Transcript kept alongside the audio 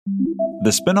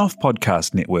The Spin-off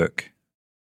Podcast Network.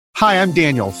 Hi, I'm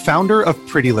Daniel, founder of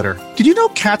Pretty Litter. Did you know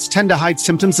cats tend to hide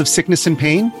symptoms of sickness and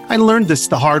pain? I learned this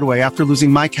the hard way after losing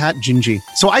my cat, Gingy.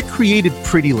 So I created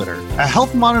Pretty Litter, a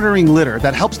health monitoring litter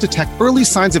that helps detect early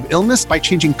signs of illness by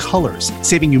changing colors,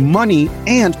 saving you money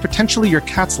and potentially your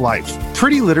cat's life.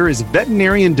 Pretty Litter is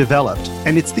veterinarian developed,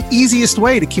 and it's the easiest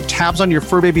way to keep tabs on your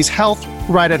fur baby's health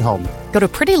right at home. Go to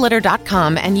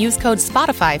prettylitter.com and use code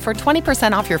SPOTIFY for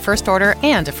 20% off your first order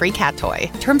and a free cat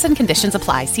toy. Terms and conditions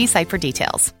apply. See site for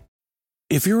details.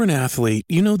 If you're an athlete,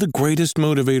 you know the greatest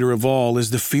motivator of all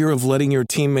is the fear of letting your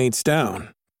teammates down.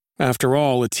 After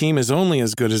all, a team is only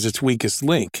as good as its weakest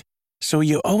link. So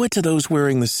you owe it to those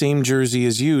wearing the same jersey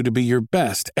as you to be your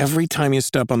best every time you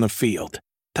step on the field.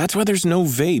 That's why there's no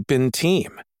vape in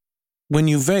team. When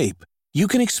you vape, you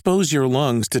can expose your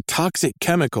lungs to toxic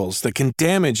chemicals that can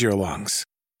damage your lungs.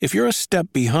 If you're a step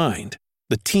behind,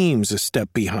 the team's a step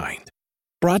behind.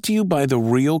 Brought to you by The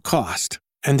Real Cost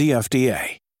and the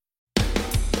FDA.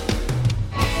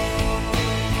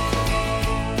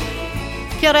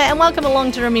 Kia ora and welcome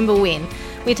along to Remember When.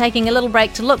 We're taking a little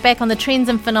break to look back on the trends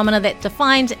and phenomena that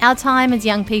defined our time as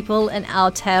young people in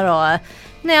Aotearoa.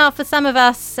 Now, for some of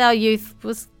us, our youth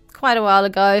was quite a while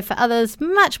ago, for others,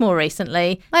 much more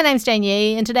recently. My name's Jane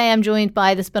Yee, and today I'm joined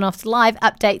by the Spin-Off's live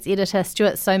updates editor,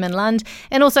 Stuart Soman-Lund,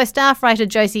 and also staff writer,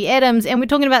 Josie Adams, and we're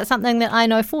talking about something that I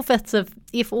know 4/5 of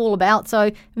F all about, so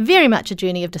very much a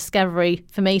journey of discovery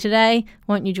for me today.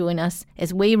 Won't you join us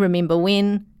as we remember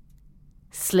when?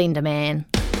 Slender Man.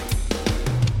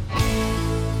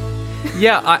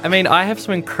 Yeah, I have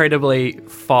some incredibly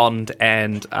fond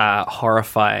and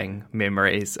horrifying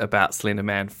memories about Slender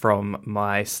Man from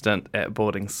my stint at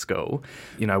boarding school.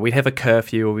 You know, we'd have a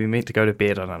curfew, or we meant to go to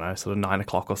bed, I don't know, sort of 9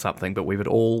 o'clock or something, but we would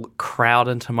all crowd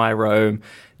into my room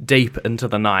deep into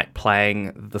the night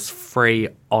playing this free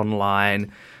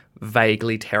online,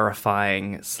 vaguely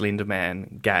terrifying Slender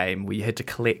Man game where you had to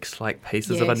collect like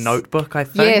pieces of a notebook, I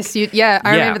think. Yes,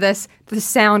 I remember this. The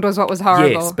sound was what was horrible.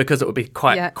 Yes, because it would be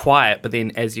quite quiet, but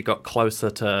then as you got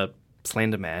closer to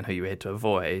Slender Man, who you had to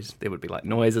avoid, there would be like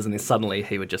noises, and then suddenly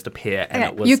he would just appear, and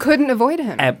it was you couldn't avoid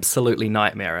him. Absolutely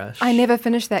nightmarish. I never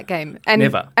finished that game. And,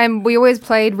 never. And we always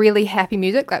played really happy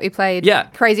music, like we played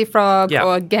Crazy Frog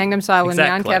or Gangnam Style and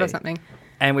Nyan Cat or something.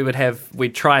 And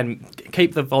we'd try and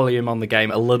keep the volume on the game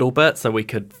a little bit so we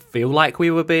could feel like we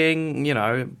were being, you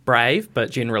know, brave, but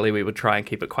generally we would try and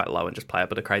keep it quite low and just play a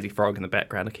bit of Crazy Frog in the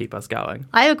background to keep us going.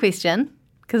 I have a question,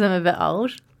 because I'm a bit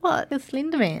old. What is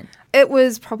Slender Man? It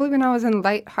was probably when I was in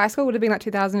late high school. It would have been like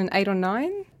 2008 or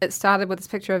 9. It started with this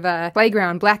picture of a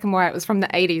playground, black and white. It was from the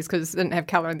 80s because it didn't have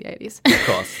colour in the 80s. Of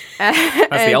course.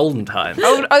 That's the olden times.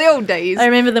 The old days. I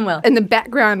remember them well. In the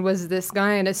background was this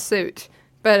guy in a suit,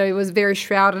 but it was very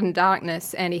shrouded in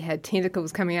darkness, and he had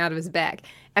tentacles coming out of his back.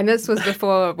 And this was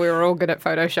before we were all good at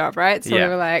Photoshop, right? So we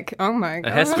were like, oh my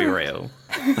God. It has to be real.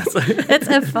 It's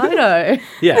a photo.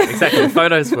 Yeah, exactly.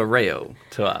 Photos were real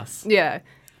to us. Yeah.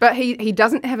 But he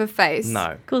doesn't have a face.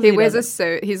 No. He wears a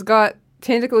suit. He's got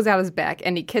tentacles out his back,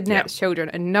 and he kidnaps children,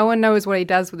 and no one knows what he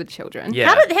does with the children. Yeah.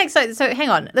 How did the heck? So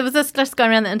hang on. There was this just going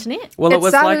around the internet? Well, it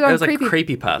was like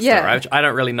Creepy- creepypasta, right? Which I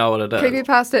don't really know what it is.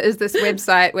 Creepypasta is this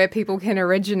website where people can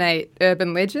originate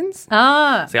urban legends.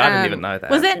 Ah. See, I didn't even know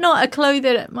that. Was that not a clue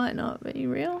that it might not be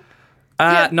real?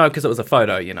 No, because it was a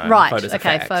photo, you know. Right, Photos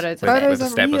okay, are fact. photos We've are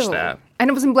established real. that. And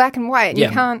it was in black and white. And you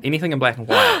can't... anything in black and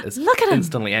white is Look at him.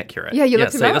 instantly accurate. Yeah, you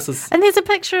looked him up. This is... And there's a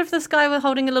picture of this guy with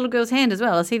holding a little girl's hand as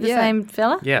well. Is he the same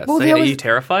fella? Yeah, Well, so are you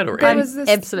terrified already? there was this-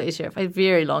 Absolutely sure. He had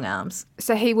very long arms.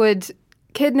 So he would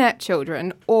kidnap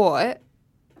children or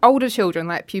older children,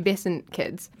 like pubescent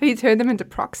kids. He turned them into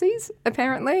proxies,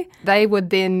 apparently. They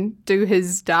would then do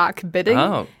his dark bidding.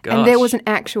 Oh, gosh. And there was an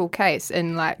actual case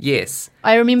in like... Yes.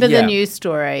 I remember the Yeah. news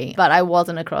story, but I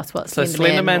wasn't across what So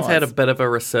Slender Man Slenderman's was. had a bit of a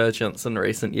resurgence in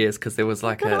recent years because there was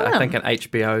like I think an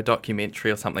HBO documentary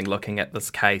or something looking at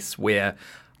this case where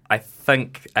I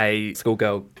think a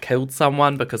schoolgirl killed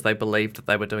someone because they believed that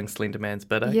they were doing Slenderman's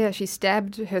bidding. Yeah, she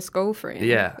stabbed her school friend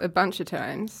a bunch of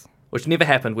times. Which never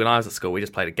happened when I was at school. We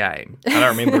just played a game. I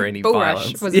don't remember any Bull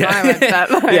violence. Rush was violent,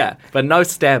 but like... Yeah, but no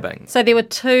stabbing. So there were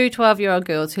two 12-year-old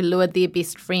girls who lured their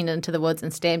best friend into the woods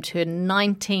and stabbed her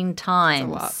 19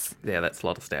 times. That's a lot. Yeah, that's a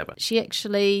lot of stabbing. She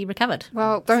actually recovered.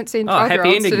 Well, don't send happy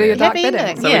 12-year-olds ending to do then. dark Happy bidding.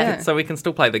 ending, So, yeah. we can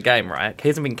still play the game, right? It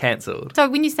hasn't been cancelled. So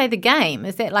when you say the game,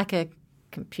 is that like a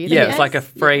computer Yeah, game? it's like a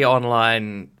free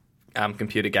online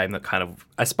computer game that kind of,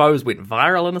 I suppose, went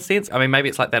viral in a sense. I mean, maybe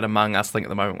it's like that Among Us thing at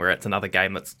the moment where it's another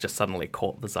game that's just suddenly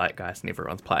caught the zeitgeist and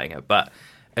everyone's playing it. But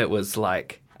it was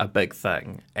like a big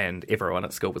thing, and everyone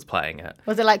at school was playing it.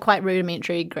 Was it like quite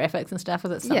rudimentary graphics and stuff?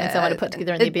 Was it something someone had put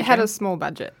together in their bedroom? It had a small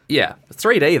budget. Yeah,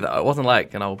 3D though. It wasn't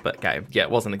like an old bit game. Yeah,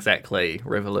 it wasn't exactly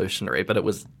revolutionary, but it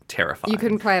was terrifying. You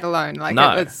couldn't play it alone. Like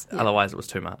no, it was, otherwise it was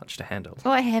too much to handle.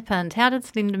 What happened? How did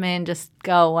Slender Man just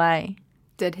go away?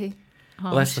 Did he?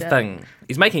 Well, that's the thing.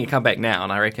 He's making a comeback now,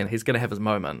 and I reckon he's going to have his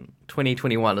moment.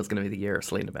 2021 is going to be the year of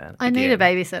Slender Man. I need a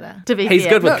babysitter, to be He's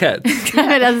fair. good with kids.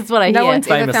 That's what I No hear. one's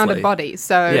ever found a Famously. body,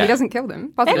 so Yeah. he doesn't kill them.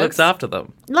 He Positive. looks after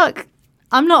them. Look,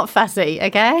 I'm not fussy,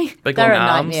 okay? Big They're a long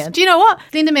arms. nightmare. Do you know what?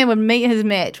 Slender Man would meet his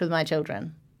match with my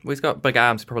children. Well, he's got big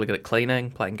arms. He's probably good at cleaning,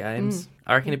 playing games.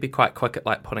 I reckon he'd be quite quick at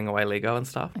like putting away Lego and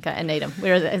stuff. Okay, I need him.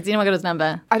 Where is it? Has anyone got his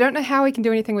number? I don't know how he can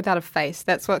do anything without a face.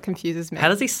 That's what confuses me. How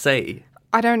does he see?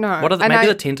 I don't know. What are the, And maybe I-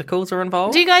 the tentacles are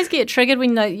involved? Do you guys get triggered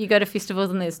when you go to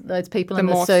festivals and there's those people in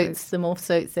The the morph suits, suits. the morph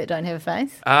suits that don't have a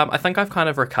face? I think I've kind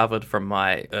of recovered from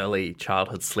my early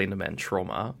childhood Slenderman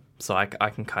trauma, so I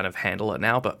can kind of handle it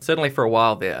now. But certainly for a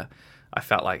while there, I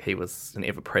felt like he was an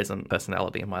ever-present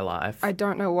personality in my life. I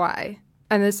don't know why.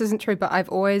 And this isn't true, but I've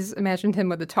always imagined him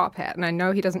with a top hat, and I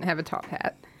know he doesn't have a top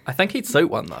hat. I think he'd suit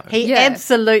one, though. He Yeah.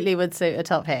 absolutely would suit a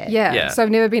top hat. Yeah. So I've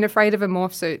never been afraid of a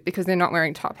morph suit because they're not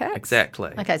wearing top hats.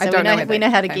 Exactly. Okay, I so don't know where we that know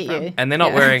how to came get from. you. And they're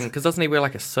not Yeah. wearing, because doesn't he wear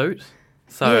like a suit?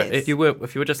 So Yes. if you were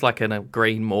just like in a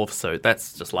green morph suit,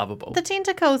 that's just lovable. The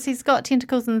tentacles, he's got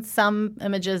tentacles in some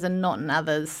images and not in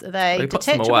others. Are they He puts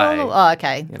them detachable? away. Oh,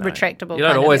 okay. You know, Retractable. You don't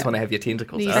kind of. always want to have your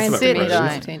tentacles You out. That's what certainly everybody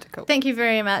don't. says. Tentacle. Thank you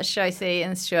very much, Josie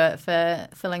and Stuart, for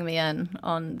filling me in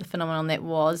on the phenomenon that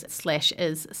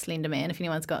was/is Slender Man. If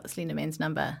anyone's got Slender Man's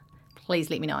number, please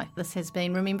let me know. This has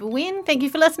been Remember When. Thank you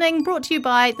for listening. Brought to you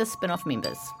by the Spin-Off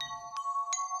members.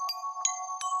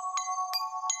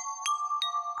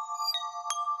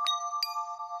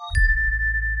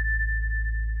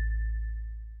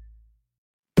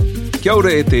 Kia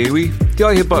ora e te iwi, Te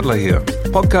Aihe Butler here,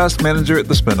 podcast manager at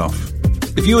The Spin-Off.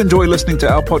 If you enjoy listening to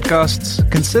our podcasts,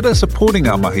 consider supporting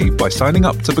our mahi by signing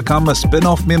up to become a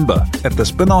Spin-Off member at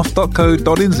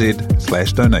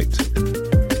thespinoff.co.nz/donate.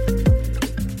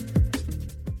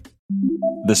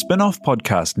 The Spin-Off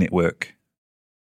Podcast Network.